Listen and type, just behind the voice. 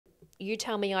you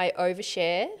tell me I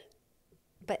overshare,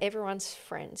 but everyone's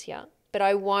friends here. But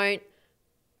I won't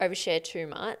overshare too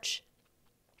much.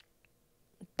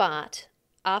 But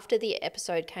after the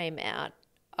episode came out,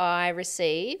 I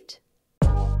received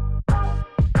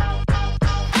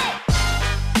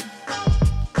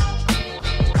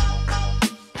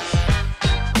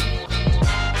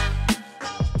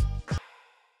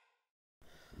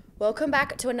Welcome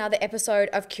back to another episode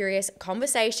of Curious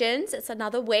Conversations. It's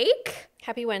another week.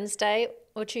 Happy Wednesday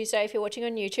or Tuesday if you're watching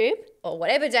on YouTube. Or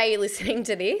whatever day you're listening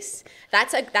to this.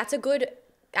 That's a good,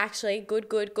 actually,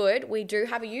 good. We do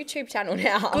have a YouTube channel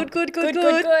now. Good.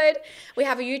 We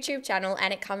have a YouTube channel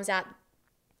and it comes out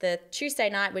the Tuesday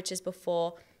night, which is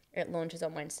before it launches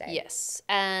on Wednesday. Yes,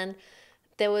 and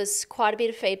there was quite a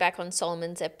bit of feedback on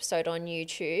Solomon's episode on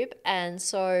YouTube, and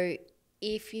so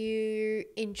if you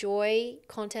enjoy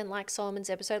content like Solomon's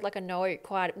episode, like I know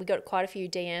we got quite a few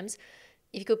DMs,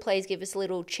 if you could please give us a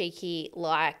little cheeky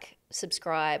like,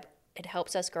 subscribe. It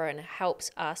helps us grow and it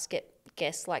helps us get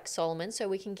guests like Solomon so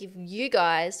we can give you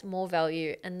guys more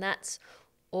value, and that's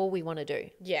all we want to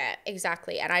do. Yeah,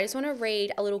 exactly. And I just want to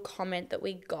read a little comment that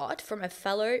we got from a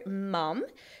fellow mum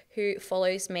who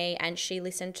follows me and she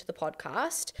listened to the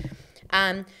podcast.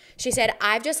 She said,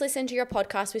 I've just listened to your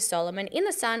podcast with Solomon in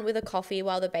the sun with a coffee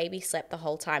while the baby slept the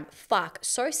whole time. Fuck,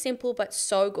 so simple but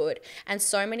so good, and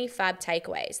so many fab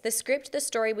takeaways. The script, the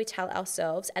story we tell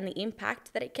ourselves, and the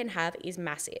impact that it can have is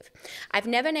massive. I've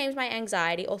never named my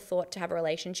anxiety or thought to have a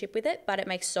relationship with it, but it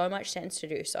makes so much sense to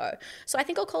do so. So I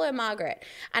think I'll call her Margaret.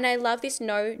 And I love this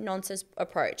no-nonsense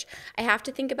approach. I have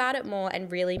to think about it more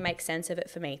and really make sense of it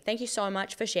for me. Thank you so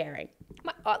much for sharing.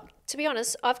 To be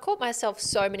honest, I've caught myself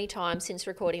so many times since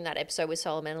recording that episode with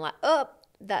Solomon, like, oh,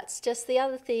 that's just the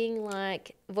other thing,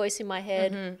 like voice in my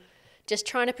head, just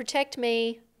trying to protect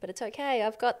me, but it's okay,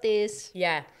 I've got this.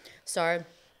 Yeah, so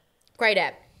great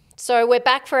app. So we're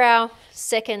back for our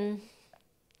second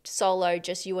solo,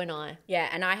 just you and I. Yeah,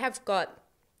 and I have got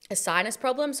a sinus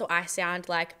problem, so I sound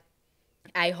like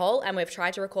a-hole, and we've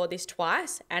tried to record this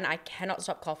twice, and I cannot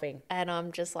stop coughing. And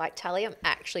I'm just like, Tully, I'm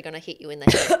actually going to hit you in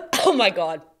the head. Oh my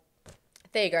God.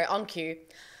 There you go, on cue.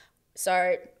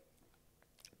 So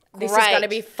this is going to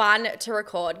be fun to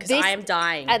record because I am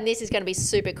dying. And this is going to be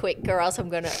super quick or else I'm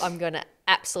going to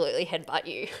absolutely headbutt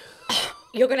you.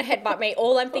 You're going to headbutt me.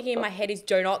 All I'm thinking in my head is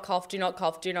do not cough, do not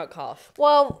cough, do not cough.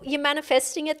 Well, you're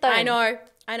manifesting it though. I know.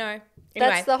 Anyway,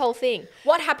 that's the whole thing.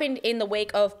 What happened in the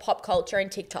week of pop culture and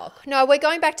TikTok? No, we're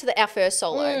going back to our first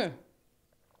solo.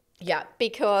 Yeah.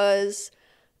 Because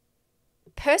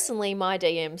personally, my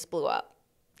DMs blew up.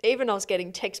 Even I was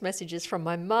getting text messages from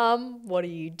my mum. What are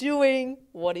you doing?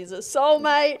 What is a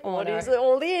soulmate? What is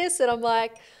all this? And I'm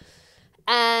like,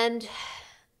 and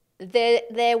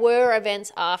there were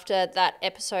events after that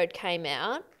episode came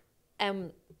out,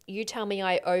 and you tell me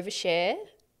I overshare,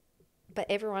 but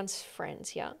everyone's friends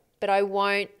here. But I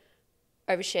won't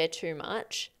overshare too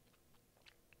much.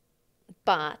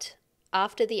 But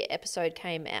after the episode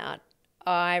came out,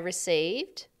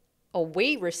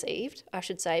 we received, I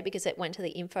should say, because it went to the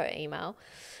info email,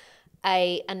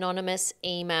 a anonymous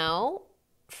email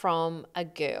from a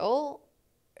girl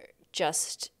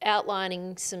just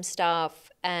outlining some stuff,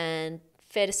 and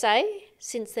fair to say,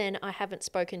 since then I haven't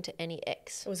spoken to any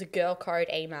ex. It was a girl code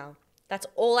email. That's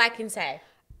all I can say.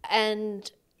 And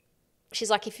she's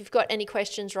like, if you've got any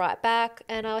questions, write back.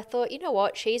 And I thought, you know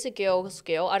what, she's a girl's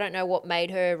girl. I don't know what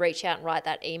made her reach out and write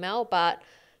that email, but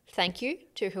thank you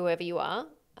to whoever you are.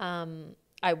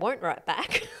 I won't write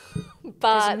back,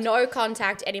 but there's no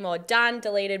contact anymore. Done,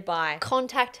 deleted, bye.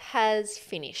 Contact has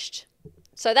finished.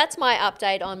 So that's my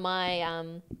update on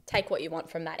my take what you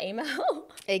want from that email.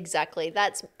 Exactly.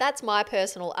 That's my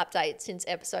personal update since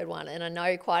episode 1, and I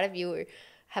know quite a few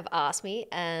have asked me,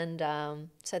 and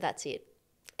so that's it.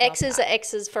 Exes are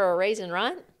exes for a reason,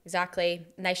 right? Exactly.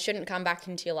 And they shouldn't come back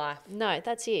into your life. No,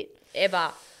 that's it.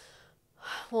 Ever.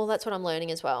 Well, that's what I'm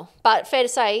learning as well. But fair to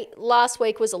say, last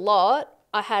week was a lot.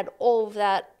 I had all of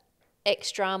that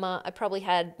ex drama. I probably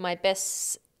had my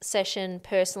best session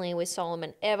personally with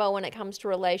Solomon ever when it comes to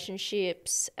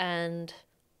relationships, and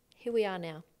here we are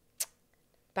now.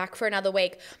 Back for another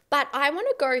week. But I want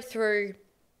to go through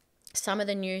some of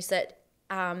the news that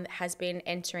has been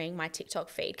entering my TikTok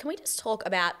feed. Can we just talk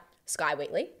about Skye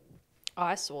Wheatley?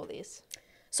 I saw this.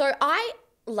 So I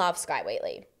love Skye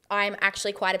Wheatley. I'm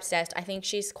actually quite obsessed. I think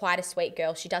she's quite a sweet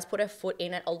girl. She does put her foot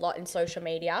in it a lot in social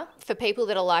media. For people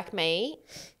that are like me,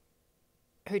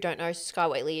 who don't know who Skye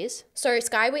Wheatley is. So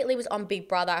Skye Wheatley was on Big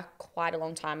Brother quite a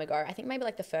long time ago. I think maybe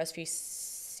like the first few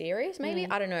series, maybe.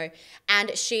 I don't know.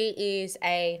 And she is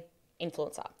a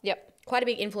influencer. Yep. quite a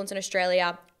big influence in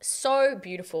Australia. So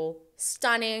beautiful,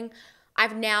 stunning.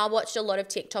 I've now watched a lot of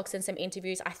TikToks and some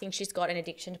interviews. I think she's got an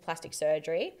addiction to plastic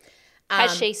surgery.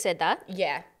 Has she said that?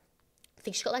 Yeah. I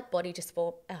think she's got like body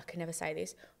dysphoria. Oh, I can never say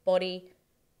this. Body.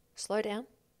 Slow down.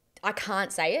 I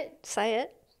can't say it. Say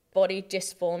it. Body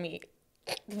dysphoria.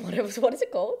 What is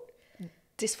it called?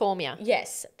 Dysphoria.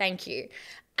 Yes, thank you.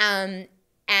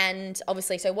 And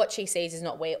obviously, so what she sees is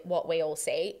not what we all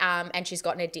see. And she's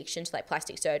got an addiction to like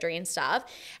plastic surgery and stuff.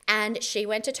 And she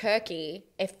went to Turkey.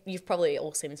 If you've probably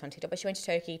all seen this on TikTok, but she went to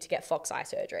Turkey to get fox eye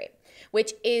surgery,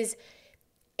 which is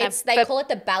they call it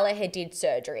the Bala Hadid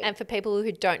surgery. And for people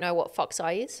who don't know what fox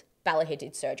eye is, Bala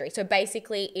Hadid surgery. So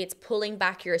basically, it's pulling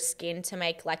back your skin to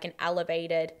make like an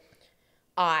elevated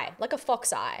eye, like a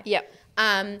fox eye. Yep.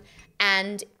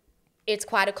 And it's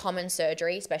quite a common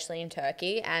surgery, especially in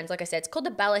Turkey. And like I said, it's called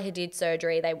the Bala Hadid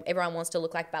surgery. Everyone wants to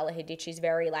look like Bala Hadid. She's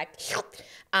very like,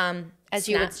 as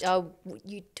snatched.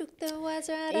 you took the words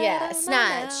right Yeah, out of my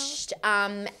mouth. snatched.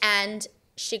 And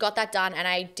she got that done, and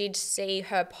I did see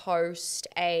her post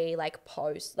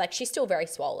like she's still very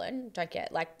swollen. Don't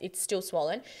get like it's still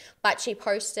swollen, but she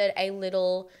posted a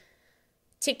little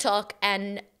TikTok,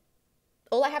 and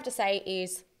all I have to say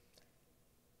is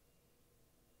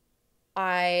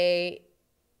I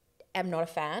am not a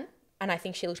fan, and I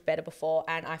think she looked better before,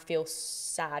 and I feel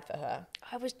sad for her.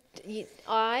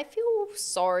 I feel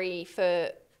sorry for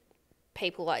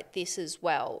people like this as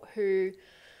well, who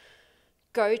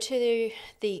go to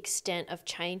the extent of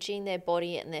changing their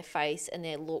body and their face and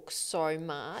their look so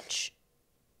much.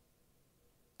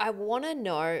 I want to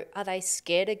know, are they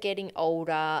scared of getting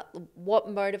older? What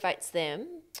motivates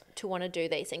them to want to do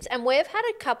these things? And we've had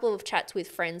a couple of chats with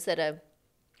friends that are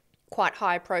quite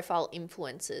high profile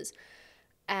influencers,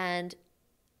 and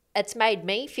it's made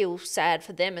me feel sad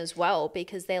for them as well,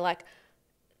 because they're like,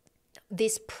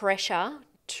 this pressure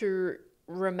to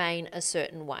remain a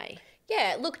certain way.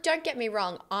 Yeah, look, don't get me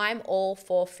wrong. I'm all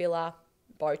for filler,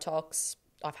 Botox.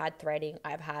 I've had threading.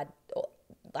 I've had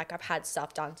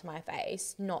stuff done to my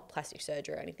face, not plastic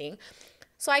surgery or anything.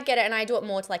 So I get it, and I do it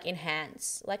more to like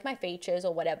enhance like my features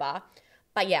or whatever.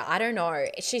 But yeah, I don't know.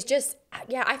 She's just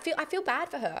I feel bad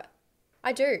for her.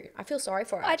 I do. I feel sorry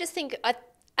for her. I just think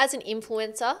as an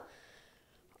influencer,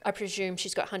 I presume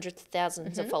she's got hundreds of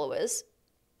thousands of followers.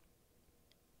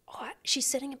 She's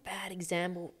setting a bad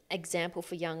example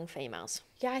for young females.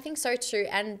 Yeah, I think so too.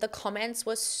 And the comments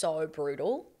were so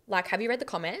brutal. Like, have you read the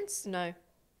comments? No.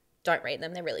 Don't read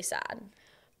them. They're really sad.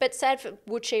 But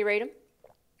would she read them?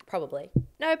 Probably.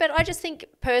 No, but I just think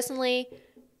personally,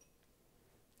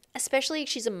 especially if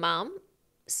she's a mum,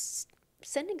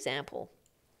 set an example.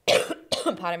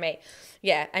 Pardon me.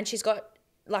 Yeah, and she's got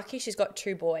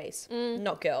 2 boys,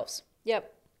 not girls.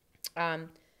 Yep.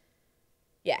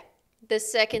 Yeah. The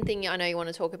second thing I know you want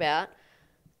to talk about,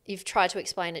 you've tried to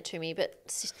explain it to me,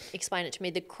 but explain it to me,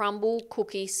 the crumble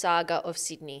cookie saga of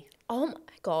Sydney. Oh my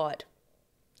God.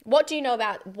 What do you know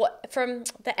about from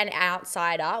an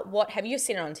outsider? What have you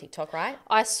seen it on TikTok, right?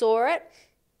 I saw it.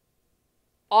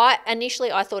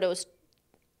 Initially I thought it was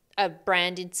a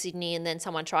brand in Sydney, and then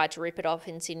someone tried to rip it off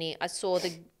in Sydney. I saw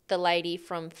the lady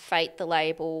from Fate the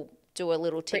Label do a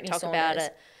little TikTok about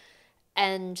it.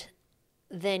 And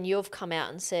then you've come out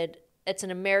and said it's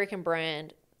an American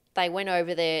brand. They went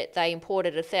over there, they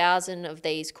imported 1,000 of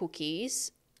these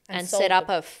cookies and set up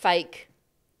a fake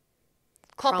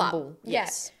crumble.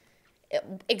 Yes. Yeah.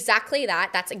 Exactly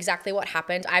that. That's exactly what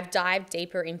happened. I've dived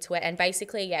deeper into it, and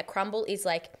basically, yeah, crumble is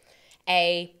like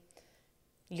a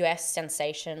US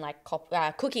sensation, like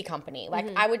cookie company. Like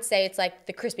I would say it's like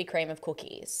the Krispy Kreme of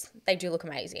cookies. They do look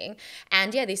amazing.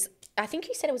 And yeah, I think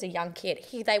you said it was a young kid.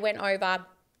 They went over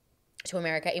to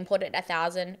America, imported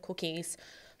 1,000 cookies,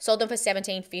 sold them for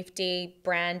 $17.50,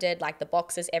 branded, like the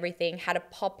boxes, everything, had a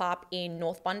pop-up in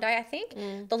North Bondi, I think.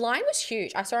 The line was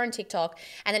huge. I saw on TikTok,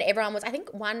 and then I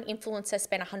think one influencer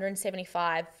spent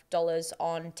 $175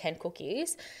 on 10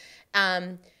 cookies,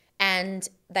 and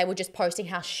they were just posting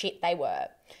how shit they were.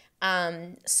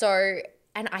 And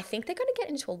I think they're going to get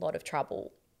into a lot of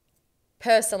trouble.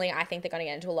 Personally, I think they're going to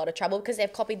get into a lot of trouble because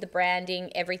they've copied the branding,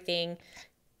 everything.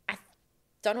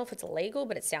 Don't know if it's illegal,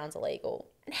 but it sounds illegal.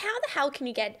 And how the hell can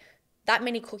you get that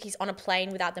many cookies on a plane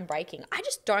without them breaking? I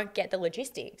just don't get the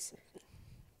logistics.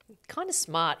 Kind of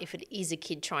smart if it is a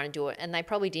kid trying to do it, and they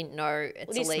probably didn't know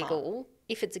it's illegal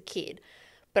if it's a kid.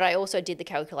 But I also did the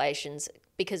calculations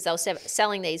because they were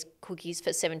selling these cookies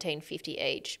for $17.50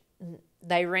 each.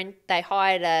 They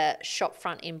hired a shop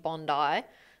front in Bondi.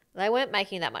 They weren't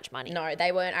making that much money. No,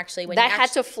 they weren't actually. They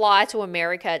had to fly to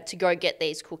America to go get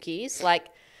these cookies. Like,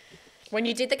 When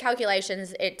you did the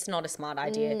calculations, it's not a smart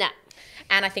idea. Nah.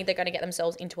 And I think they're going to get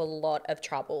themselves into a lot of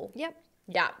trouble. Yep.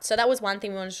 Yeah. So that was one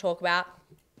thing we wanted to talk about.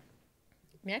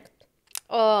 Next.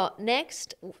 Oh,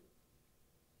 next,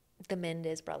 the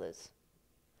Mendez brothers.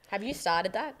 Have you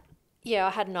started that? Yeah, I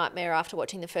had a nightmare after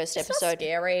watching the first It's episode. not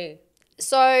scary.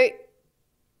 So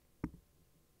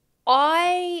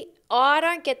I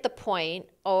don't get the point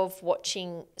of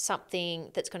watching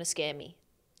something that's going to scare me.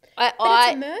 But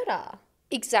it's a murder.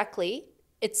 Exactly.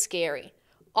 It's scary.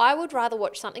 I would rather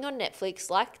watch something on Netflix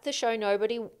like the show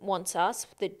Nobody Wants Us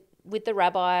with the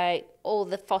rabbi or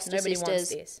the foster Nobody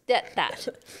sisters. wants this. That.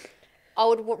 I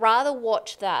would rather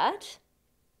watch that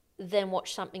than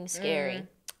watch something scary.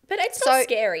 But it's not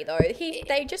scary though.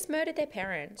 They just murdered their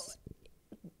parents.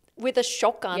 With a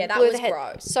shotgun. Yeah, that blew was the head.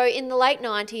 gross. So in the late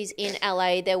 90s in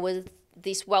LA, there was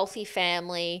this wealthy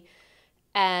family,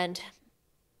 and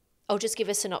I'll just give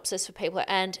a synopsis for people.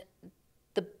 And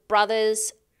the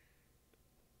brothers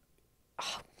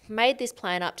made this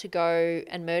plan up to go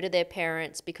and murder their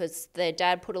parents because their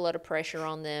dad put a lot of pressure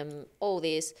on them, all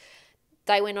this.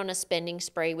 They went on a spending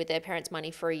spree with their parents' money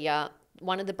for a year.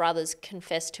 One of the brothers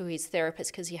confessed to his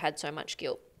therapist because he had so much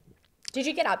guilt. Did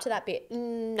you get up to that bit?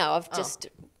 No, I've just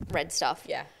read stuff.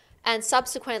 Yeah. And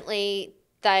subsequently,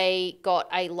 they got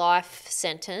a life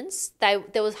sentence.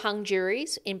 There was hung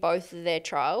juries in both of their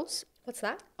trials. What's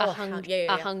that? A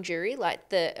hung jury, like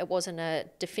it wasn't a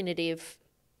definitive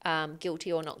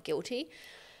guilty or not guilty.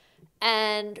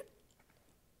 And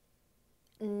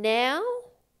now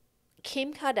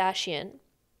Kim Kardashian.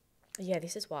 Yeah,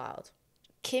 this is wild.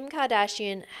 Kim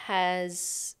Kardashian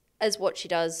has, as what she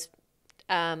does,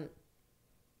 trying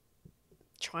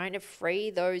to free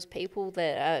those people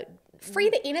that are... Free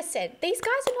the innocent. These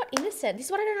guys are not innocent. This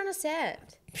is what I don't understand.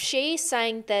 She's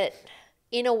saying that,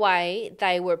 in a way,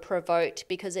 they were provoked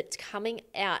because it's coming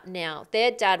out now.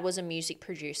 Their dad was a music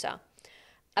producer.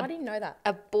 I didn't know that.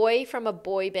 A boy from a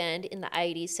boy band in the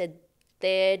 80s said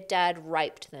their dad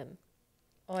raped them.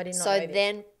 Oh, I did not know So this.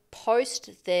 then,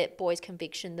 post their boy's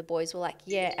conviction, the boys were like,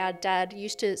 yeah, our dad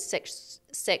used to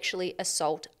sexually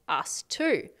assault us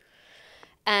too.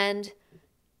 And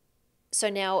so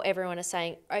now everyone is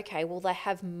saying, okay, well, they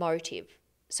have motive.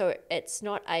 So it's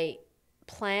not a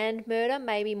planned murder,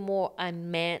 maybe more a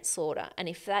manslaughter. And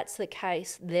if that's the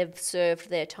case, they've served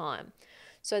their time.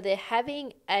 So they're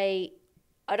having I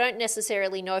don't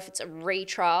necessarily know if it's a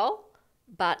retrial,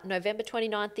 but November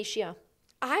 29th this year.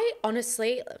 I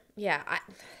honestly,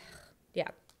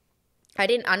 I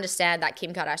didn't understand that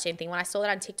Kim Kardashian thing. When I saw that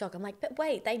on TikTok, I'm like, but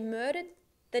wait, they murdered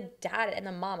the dad and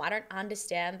the mum. I don't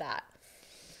understand that.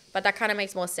 But that kind of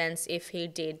makes more sense if he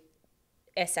did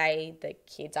essay the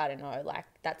kids. I don't know. Like,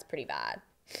 that's pretty bad.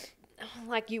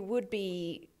 Like, you would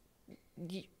be...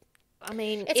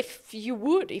 if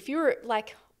you're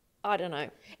like, I don't know.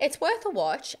 It's worth a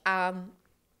watch. I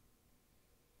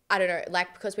don't know,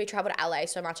 like, because we travel to LA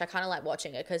so much, I kind of like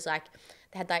watching it because, like,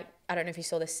 they had, like, I don't know if you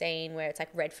saw the scene where it's, like,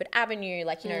 Redford Avenue,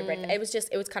 like, you know, Redford. It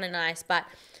was kind of nice. But,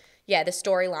 yeah, the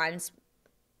storylines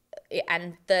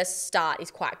and the start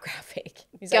is quite graphic.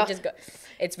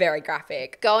 It's very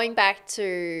graphic. Going back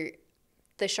to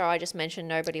the show I just mentioned,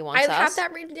 Nobody Wants Us. I have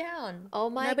that written down. Oh,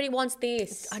 my... Nobody wants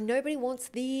this. Nobody wants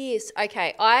this.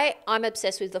 Okay, I'm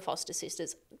obsessed with the Foster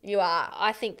sisters. You are.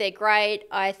 I think they're great.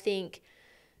 I think...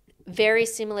 very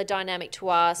similar dynamic to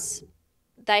us.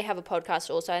 They have a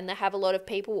podcast also, and they have a lot of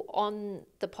people on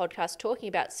the podcast talking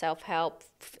about self-help,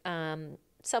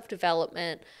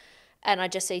 self-development, and I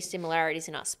just see similarities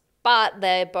in us. But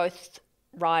they're both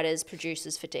writers,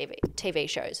 producers for TV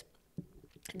shows.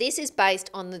 This is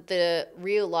based on the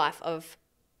real life of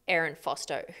Erin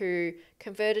Foster, who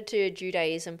converted to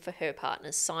Judaism for her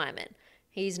partner, Simon.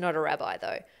 He's not a rabbi,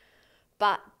 though.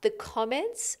 But the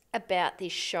comments about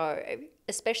this show,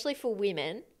 especially for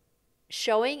women,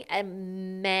 showing a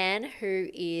man who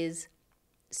is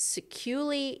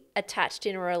securely attached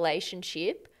in a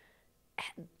relationship,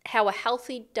 how a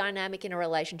healthy dynamic in a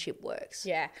relationship works.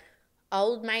 Yeah.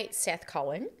 Old mate Seth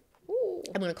Cohen. Ooh.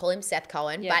 I'm going to call him Seth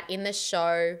Cohen. Yeah. But in the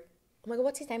show, oh my God,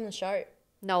 what's his name in the show?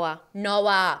 Noah.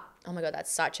 Oh my God,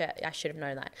 that's I should have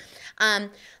known that.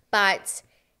 But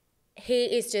he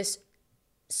is just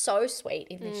so sweet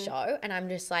in this show. And I'm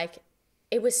just like,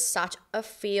 it was such a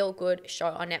feel-good show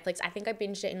on Netflix. I think I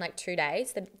binged it in like 2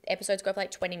 days. The episodes go for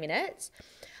like 20 minutes.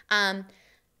 And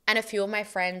a few of my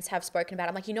friends have spoken about it.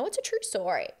 I'm like, it's a true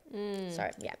story. So,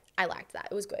 yeah, I liked that.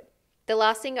 It was good. The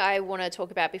last thing I want to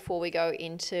talk about before we go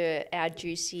into our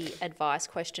juicy advice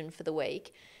question for the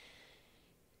week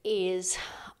is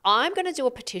I'm going to do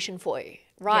a petition for you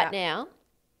right now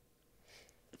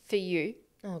for you.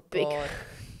 Oh, God.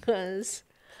 Because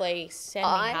please send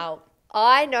me help.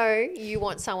 I know you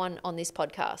want someone on this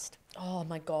podcast. Oh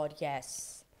my God,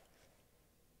 yes.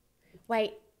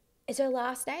 Wait, is her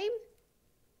last name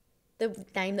the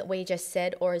name that we just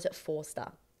said, or is it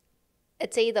Forster?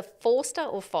 It's either Forster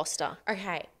or Foster.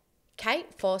 Okay,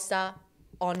 Kate Forster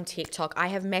on TikTok. I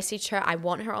have messaged her. I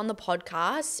want her on the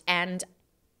podcast. And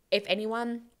if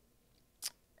anyone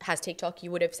has TikTok,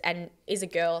 you would have, and is a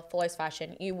girl, follows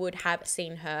fashion, you would have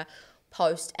seen her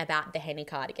post about the Henny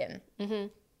cardigan. Mm-hmm.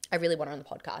 I really want her on the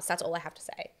podcast. That's all I have to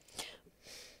say.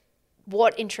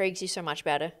 What intrigues you so much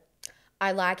about her?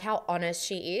 I like how honest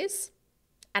she is.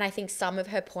 And I think some of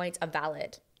her points are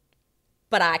valid.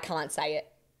 But I can't say it.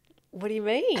 What do you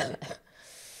mean?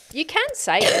 You can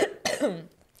say it.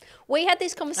 We had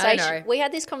this conversation. We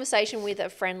had this conversation with a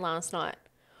friend last night.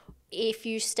 If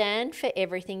you stand for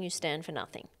everything, you stand for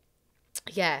nothing.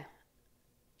 Yeah.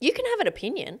 You can have an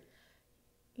opinion.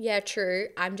 Yeah, true.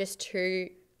 I'm just too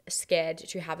scared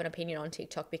to have an opinion on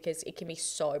TikTok because it can be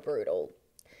so brutal.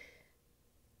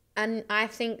 And I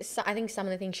think some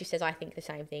of the things she says, I think the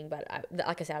same thing. But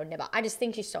like I said, I would never. I just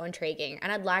think she's so intriguing.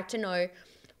 And I'd like to know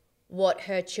what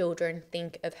her children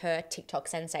think of her TikTok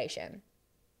sensation.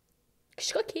 'Cause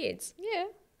she's got kids. Yeah.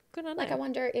 Good on her. Like, I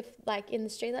wonder if, like, in the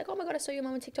street, like, oh my God, I saw your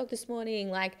mum on TikTok this morning.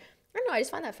 Like, I don't know. I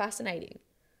just find that fascinating.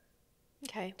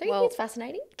 Okay. Don't you think it's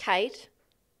fascinating? Kate,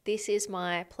 this is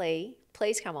my plea.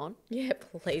 Please come on. Yeah,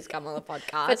 please come on the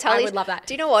podcast. But I would love that.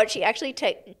 Do you know what? She actually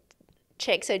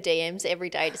checks her DMs every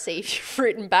day to see if you've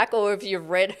written back or if you've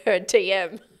read her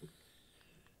DM.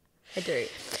 I do.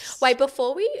 Wait,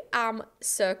 before we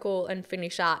circle and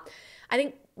finish up, I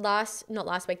think not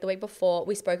last week, the week before,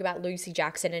 we spoke about Lucy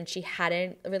Jackson and she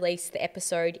hadn't released the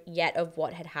episode yet of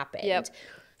what had happened. Yep.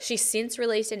 She's since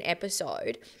released an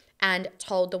episode and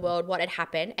told the world what had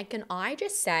happened. And can I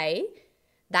just say,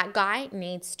 that guy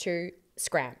needs to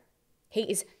scram.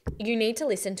 You need to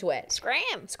listen to it.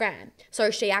 Scram.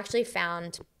 So she actually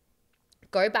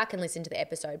go back and listen to the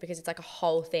episode because it's like a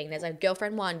whole thing. There's like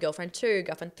girlfriend 1, girlfriend 2,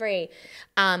 girlfriend 3.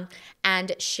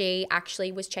 And she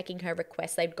actually was checking her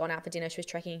request. They'd gone out for dinner. She was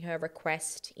checking her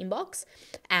request inbox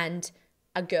and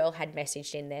a girl had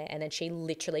messaged in there and then she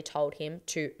literally told him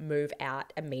to move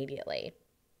out immediately.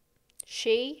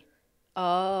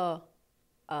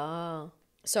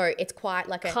 So it's quite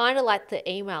like kind of like the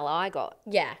email I got.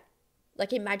 Yeah.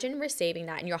 Like, imagine receiving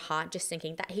that and your heart just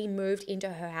sinking that he moved into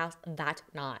her house that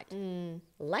night.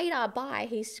 Later,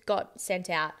 he's got sent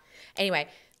out. Anyway.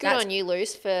 Good on you,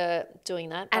 Luce, for doing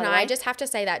that. And I just have to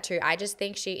say that too. I just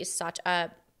think she is such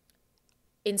a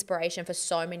inspiration for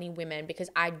so many women because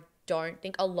I don't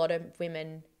think a lot of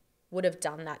women would have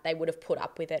done that. They would have put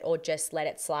up with it or just let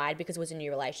it slide because it was a new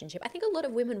relationship. I think a lot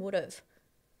of women would have.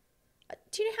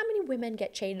 Do you know how many women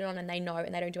get cheated on and they know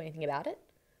and they don't do anything about it?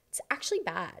 It's actually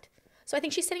bad. So I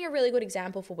think she's setting a really good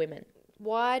example for women.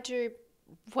 Wow,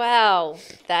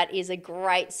 that is a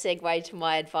great segue to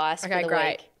my advice for the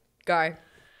week. Go.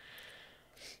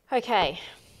 Okay.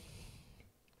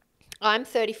 I'm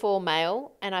 34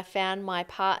 male and I found my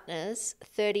partner's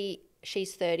 30,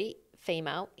 she's 30,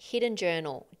 female, hidden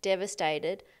journal,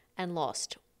 devastated and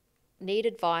lost. Need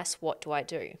advice, what do I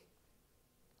do?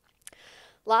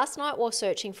 Last night while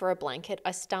searching for a blanket,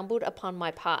 I stumbled upon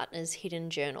my partner's hidden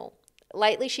journal.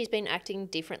 Lately, she's been acting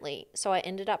differently, so I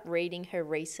ended up reading her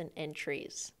recent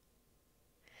entries.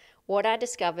 What I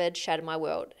discovered shattered my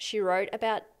world. She wrote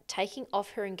about taking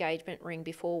off her engagement ring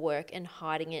before work and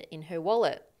hiding it in her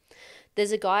wallet.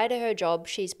 There's a guy at her job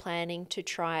she's planning to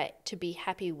try to be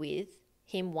happy with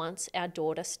him once our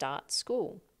daughter starts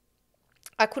school.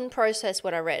 I couldn't process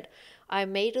what I read. I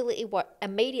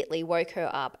immediately woke her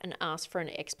up and asked for an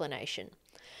explanation.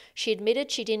 She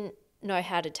admitted she didn't know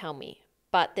how to tell me.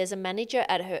 But there's a manager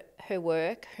at her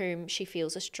work whom she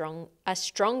feels a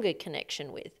stronger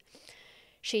connection with.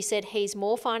 She said he's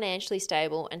more financially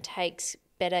stable and takes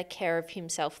better care of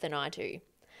himself than I do.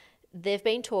 They've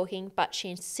been talking, but she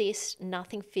insists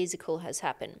nothing physical has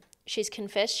happened. She's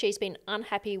confessed she's been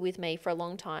unhappy with me for a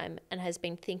long time and has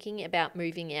been thinking about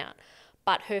moving out,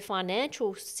 but her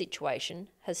financial situation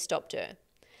has stopped her.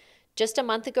 Just a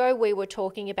month ago, we were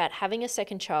talking about having a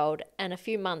second child, and a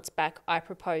few months back, I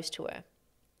proposed to her.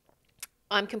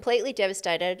 I'm completely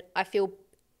devastated. I feel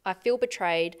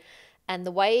betrayed, and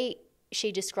the way she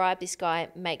described this guy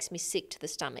makes me sick to the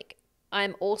stomach. I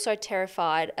am also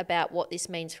terrified about what this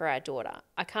means for our daughter.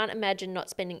 I can't imagine not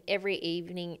spending every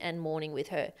evening and morning with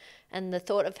her, and the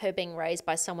thought of her being raised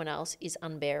by someone else is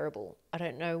unbearable. I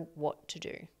don't know what to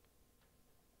do.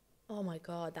 Oh my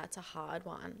God, that's a hard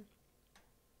one.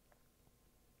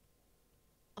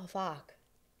 Oh fuck.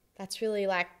 That's really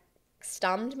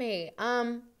stunned me.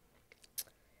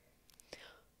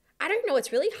 I don't know.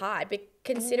 It's really hard, but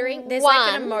considering there's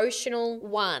like an One. emotional.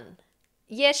 One,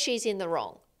 yes, she's in the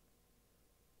wrong.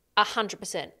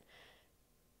 100%.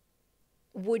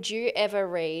 Would you ever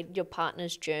read your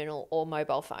partner's journal or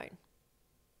mobile phone?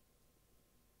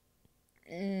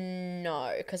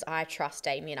 No, because I trust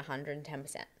Damien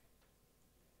 110%.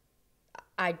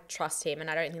 I trust him, and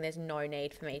I don't think there's no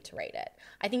need for me to read it.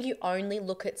 I think you only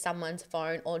look at someone's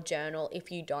phone or journal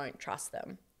if you don't trust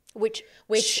them. Which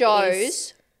shows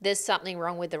shows there's something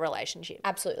wrong with the relationship.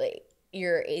 Absolutely.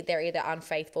 They're either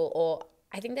unfaithful, or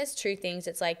I think there's two things.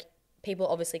 It's like people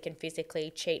obviously can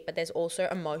physically cheat, but there's also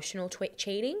emotional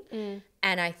cheating.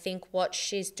 And I think what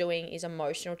she's doing is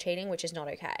emotional cheating, which is not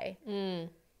okay.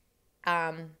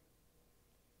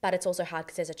 But it's also hard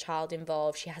because there's a child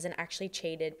involved. She hasn't actually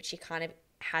cheated, but she kind of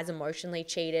has emotionally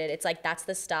cheated. It's like that's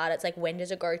the start. It's like, when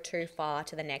does it go too far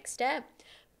to the next step?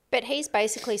 But he's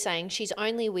basically saying she's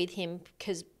only with him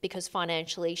because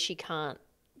financially she can't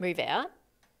move out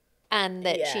and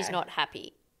that she's not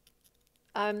happy.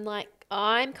 I'm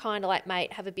kind of like,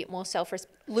 mate, have a bit more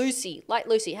self-respect. Lucy,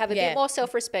 have a bit more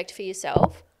self-respect for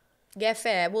yourself. Yeah,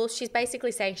 fair. Well, she's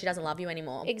basically saying she doesn't love you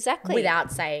anymore. Exactly.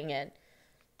 Without saying it.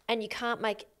 And you can't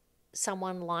make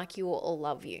someone like you or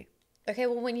love you. Okay,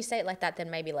 well, when you say it like that, then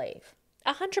maybe leave.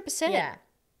 100%. Yeah.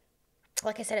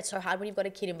 Like I said, it's so hard when you've got a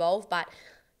kid involved, but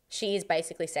she is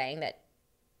basically saying that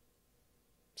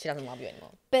she doesn't love you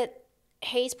anymore. But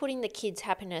he's putting the kid's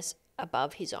happiness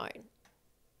above his own.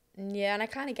 Yeah, and I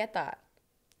kind of get that.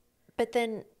 But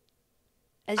then...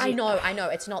 I know.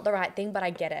 It's not the right thing, but I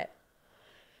get it.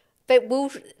 But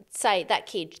we'll say that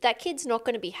kid's not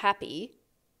going to be happy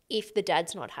if the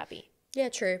dad's not happy. Yeah,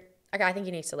 true. Okay, I think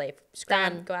he needs to leave.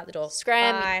 Scram, Done. go out the door.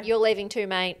 Scram, Bye. You're leaving too,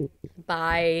 mate.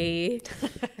 Bye.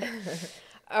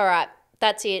 All right,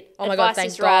 that's it. Oh my God,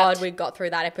 thank God we got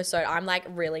through that episode. I'm like,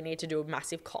 really need to do a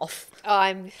massive cough.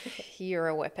 You're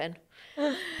a weapon.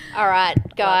 All right,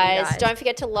 guys, don't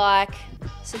forget to like,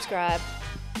 subscribe,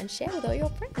 and share with all your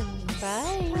friends.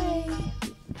 Bye.